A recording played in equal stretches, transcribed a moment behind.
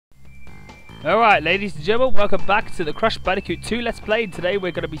Alright, ladies and gentlemen, welcome back to the Crash Bandicoot 2 Let's Play. Today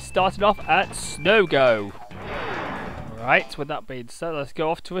we're going to be starting off at Snow Go. Alright, with that being said, let's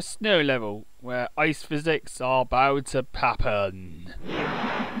go off to a snow level where ice physics are bound to happen.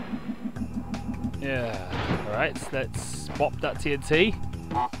 Yeah, alright, so let's swap that TNT.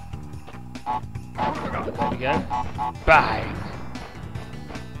 There we go. Bang!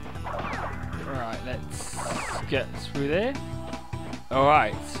 Alright, let's get through there.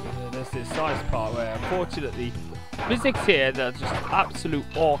 Alright, there's this size part where unfortunately physics here they're just absolute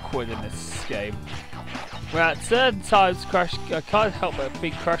awkward in this game. Where at certain times I can't help but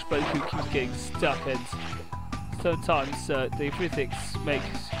think Crash Bandicoot keeps getting stuck, and sometimes the physics makes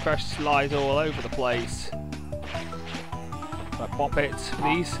Crash slide all over the place. Right, pop it,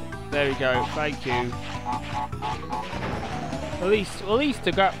 please. There we go. Thank you. At least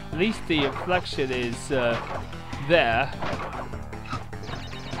the inflection is there.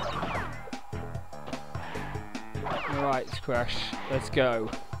 Alright, Crash, let's go.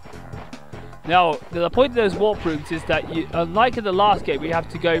 Now, the point of those warp rooms is that, unlike in the last game, we have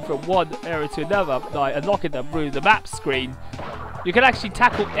to go from one area to another, like unlocking them through the map screen. You can actually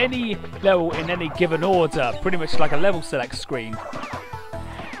tackle any level in any given order, pretty much like a level select screen.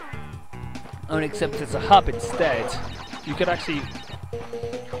 Only except it's a hub instead. You can actually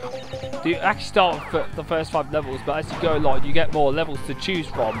start with the first 5 levels, but as you go along, you get more levels to choose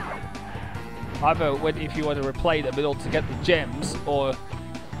from. Either if you want to replay them in order to get the gems, or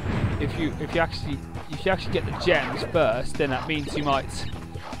if you actually get the gems first, then that means you might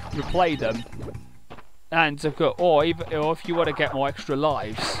replay them. And or if you want to get more extra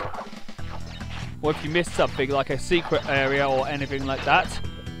lives, or if you miss something like a secret area or anything like that.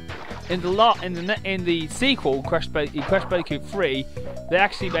 In the sequel, Crash Bandicoot 3, they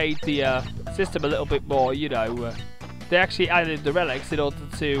actually made the system a little bit more, they actually added the relics in order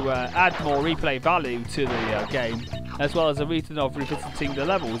to add more replay value to the game, as well as a reason of revisiting the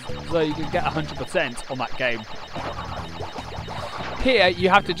levels, so you can get 100% on that game. Here, you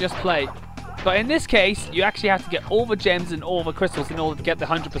have to just play, but in this case, you actually have to get all the gems and all the crystals in order to get the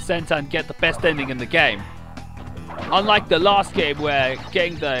 100% and get the best ending in the game. Unlike the last game, where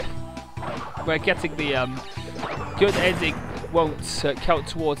getting the good ending won't count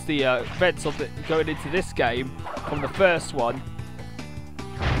towards the events of going into this game from the first one.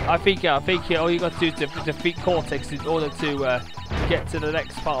 I think all you got to do is defeat Cortex in order to get to the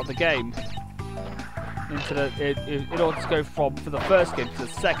next part of the game. In order to go from the first game to the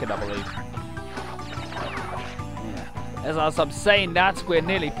second, I believe. Yeah. As I'm saying that, we're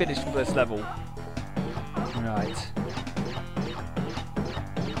nearly finished with this level. Right.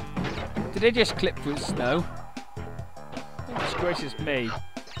 Did they just clip through snow? Goodness gracious me.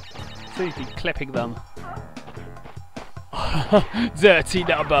 Seems to be clipping them. Dirty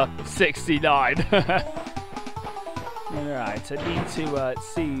number 69. Alright, I need to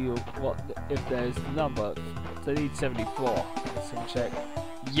see if there's the number. So I need 74. Let's check.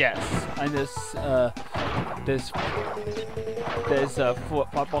 Yes, and there's 4 or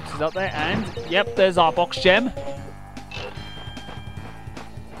 5 boxes up there, and yep, there's our box gem.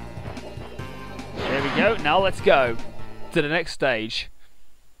 There we go. Now let's go to the next stage.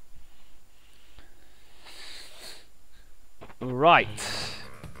 Right.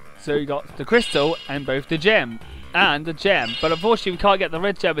 So we got the crystal and both the gem. And the gem. But unfortunately we can't get the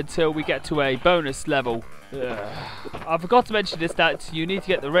red gem until we get to a bonus level. I forgot to mention this, that you need to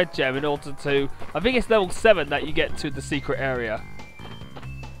get the red gem in order to... I think it's level 7 that you get to the secret area.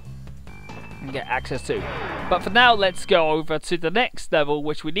 And get access to. But for now, let's go over to the next level,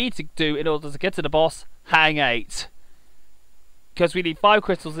 which we need to do in order to get to the boss, Hang 8. Because we need 5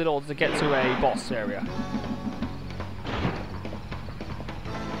 crystals in order to get to a boss area.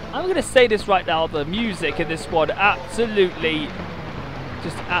 I'm going to say this right now, the music in this one absolutely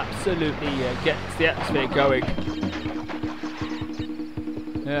gets the atmosphere going.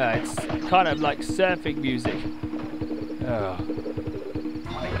 Yeah, it's kind of like surfing music.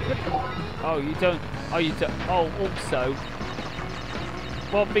 Oh, you don't. Oh, also,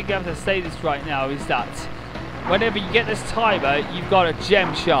 one thing I have to say this right now is that whenever you get this timer, you've got a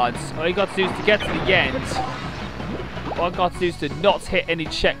gem chance. All you got to do is to get to the end. All I've got to do is to not hit any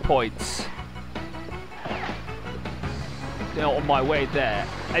checkpoints. On my way there,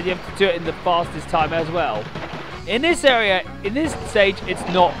 and you have to do it in the fastest time as well. In this area, in this stage, it's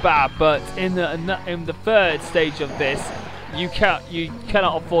not bad, but in the third stage of this, you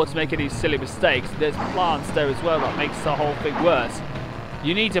cannot afford to make any silly mistakes. There's plants there as well that makes the whole thing worse.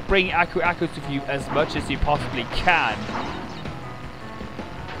 You need to bring accuracy with you as much as you possibly can.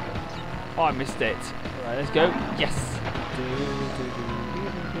 Oh, I missed it. Alright, let's go. Yes.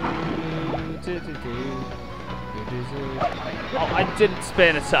 Oh, I didn't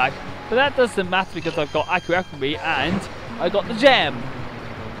spin attack, but that doesn't matter because I've got accuracy and I got the gem.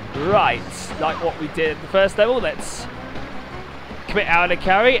 Right, like what we did in the first level, let's commit out a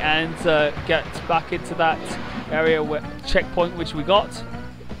carry and get back into that area where checkpoint which we got.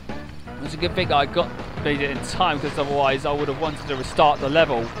 It's a good thing I made it in time because otherwise I would have wanted to restart the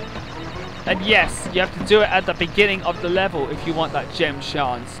level. And yes, you have to do it at the beginning of the level if you want that gem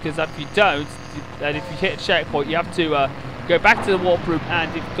chance, because if you don't, and if you hit a checkpoint, you have to go back to the warp room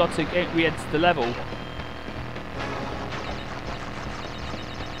and you've got to re-enter the level.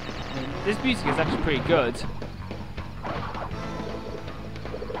 This music is actually pretty good.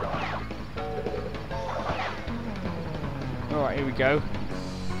 Alright, here we go.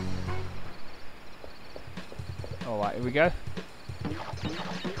 Alright, here we go.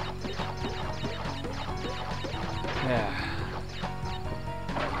 Yeah.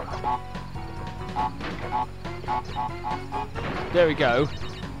 There we go.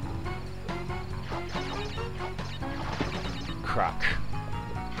 Crack.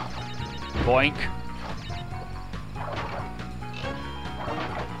 Boink.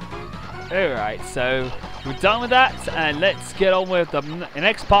 Alright, so we're done with that, and let's get on with the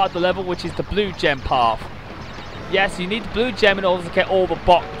next part of the level, which is the blue gem path. Yes, you need the blue gem in order to get all the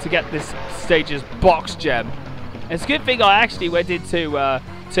to get this stage's box gem. And it's a good thing I actually went into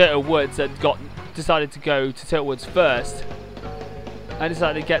Turtle Woods and decided to go to Turtle Woods first. I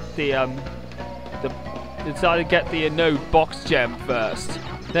decided to get the node box gem first,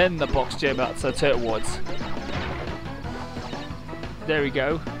 then the box gem at Turtle Woods. There we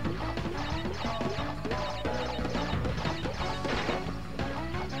go.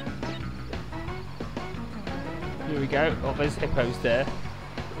 Here we go. Oh, there's hippos there.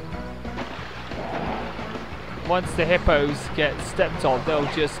 Once the hippos get stepped on, they'll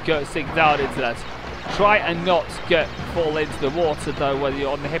just go sink down into that. Try and not fall into the water though when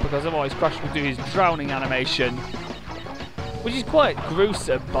you're on the hippo, because otherwise Crash will do his drowning animation, which is quite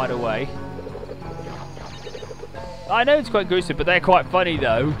gruesome, by the way. I know it's quite gruesome, but they're quite funny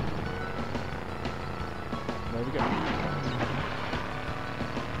though. There we go.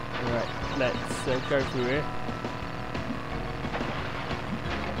 Alright, let's go through here.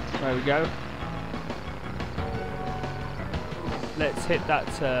 There we go. Let's hit that.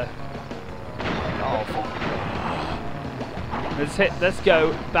 Let's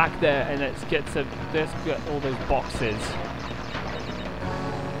go back there and let's get all those boxes.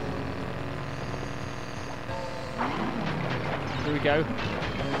 Here we go.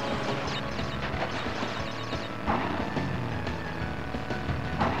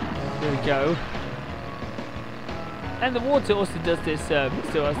 There we go. And the water also does this,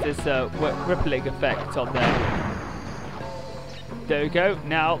 still has this rippling effect on there. There we go.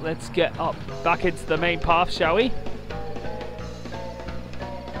 Now let's get up back into the main path, shall we?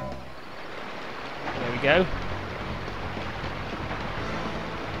 There we go.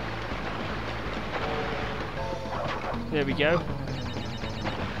 There we go.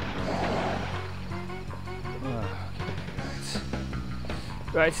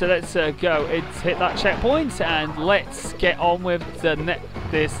 Right, so let's go. Hit that checkpoint and let's get on with the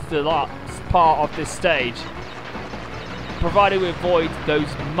last part of this stage. Provided we avoid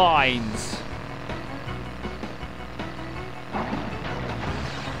those mines.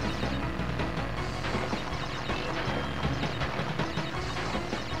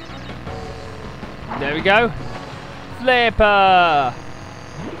 There we go. Flipper!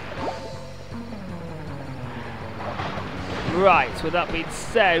 Right, with that being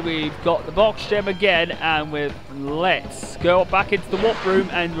said, we've got the box gem again, and let's go back into the warp room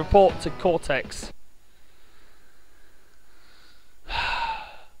and report to Cortex.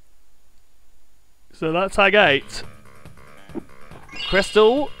 So that's tag 8.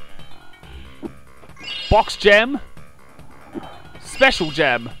 Crystal. Box gem. Special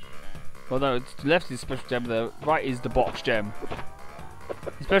gem. Well, no, to the left is special gem. The right is the box gem.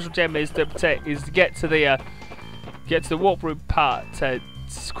 The special gem is to get to the warp room part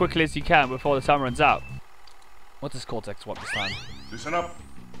as quickly as you can before the time runs out. What does Cortex want this time? Listen up.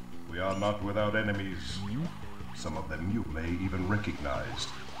 We are not without enemies. Some of them you may even recognize.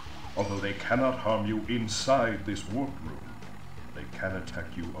 Although they cannot harm you inside this warp room, they can attack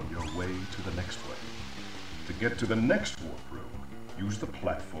you on your way to the next one. To get to the next warp room, use the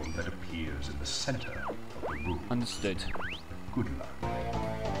platform that appears in the center of the room. Understood. Good luck.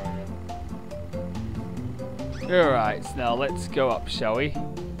 Alright, now let's go up, shall we?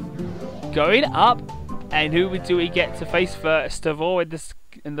 Going up, and who do we get to face first of all in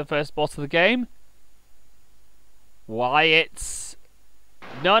the first boss of the game? Why, it's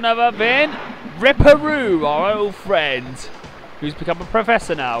none other than Ripperoo, our old friend, who's become a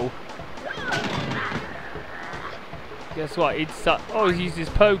professor now. Guess what? He's used his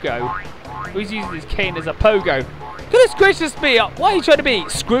pogo. He's using his cane as a pogo. Goodness gracious me! Why are you trying to be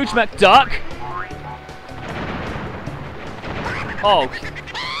Scrooge McDuck? Oh,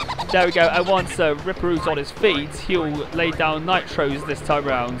 there we go. And once Ripperoo's on his feet, he'll lay down nitros this time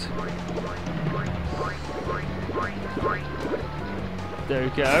round. There we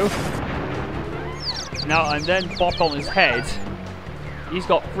go. Now and then bop on his head. He's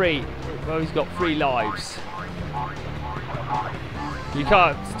got three lives. You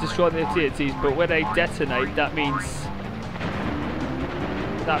can't destroy the TNTs, but when they detonate, that means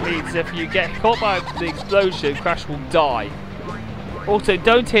if you get caught by the explosion, Crash will die. Also,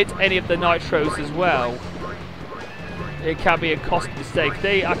 don't hit any of the nitros as well. It can be a cost mistake.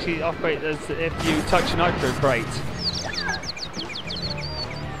 They actually operate as if you touch a nitro crate.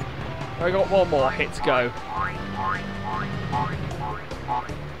 I got one more hit to go.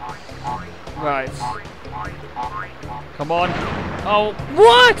 Right. Come on. Oh,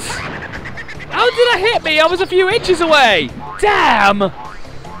 what? How did that hit me? I was a few inches away. Damn. Yeah,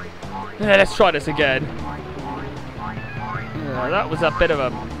 let's try this again. Yeah, that was a bit of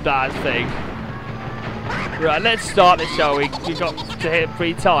a bad thing. Right, let's start this, shall we? We got to hit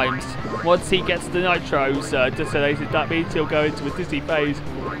 3 times. Once he gets the nitros detonated, that means he'll go into a dizzy phase.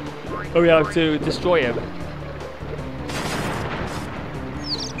 And we have to destroy him.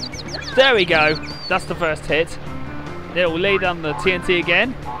 There we go. That's the first hit. It'll lay down the TNT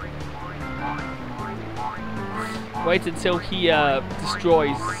again. Wait until he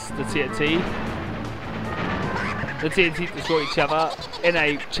destroys the TNT. The TNT destroy each other in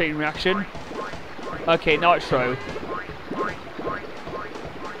a chain reaction. Okay, nitro.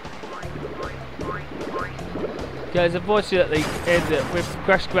 Guys, unfortunately, if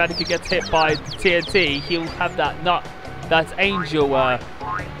Crash Bandicoot gets hit by the TNT, he'll have that angel,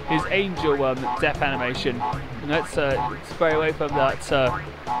 his angel death animation. And let's spray away from that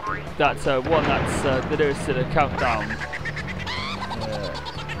one that's the nearest to the countdown.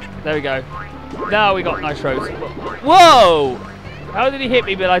 There we go. Now we got nitros. Whoa! How did he hit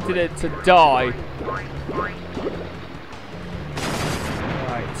me but I didn't die?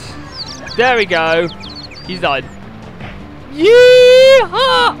 Right. There we go. He's done.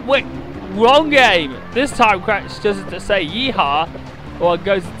 Yeehaw! Wait, wrong game. This time Crash doesn't say yeehaw or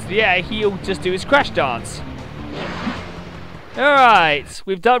goes into the air, he'll just do his crash dance. Alright,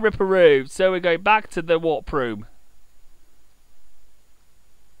 we've done Ripperoo, so we're going back to the warp room.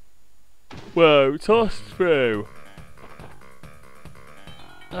 Whoa, tossed through.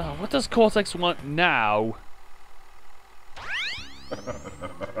 Oh, what does Cortex want now?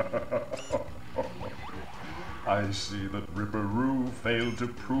 I see that Ripperoo failed to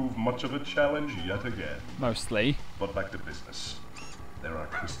prove much of a challenge yet again. Mostly. But back to business. There are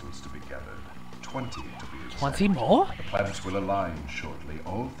crystals to be gathered. 20 to be exact. 20 more? The planets will align shortly,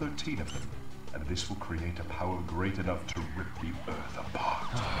 all 13 of them. And this will create a power great enough to rip the Earth apart.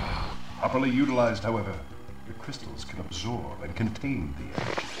 Properly utilized, however, the crystals can absorb and contain the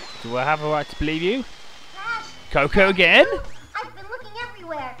energy. Do I have a right to believe you? Crash! Coco again? I've been looking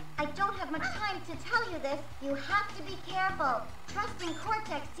everywhere. I don't have much time to tell you this. You have to be careful. Trusting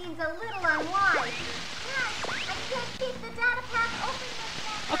Cortex seems a little unwise. Crash, I can't keep the data path open like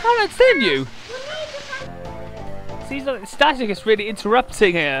that. I can't understand you. You need to... Seems like the static is really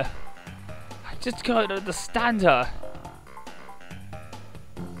interrupting here. I just can't understand her.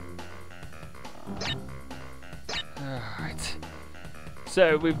 Alright.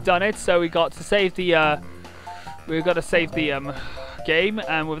 So we've done it, so we got to save the game,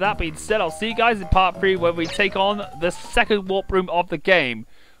 and with that being said, I'll see you guys in part 3 when we take on the second warp room of the game.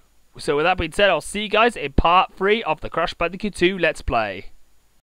 So with that being said, I'll see you guys in part 3 of the Crash Bandicoot 2 Let's Play.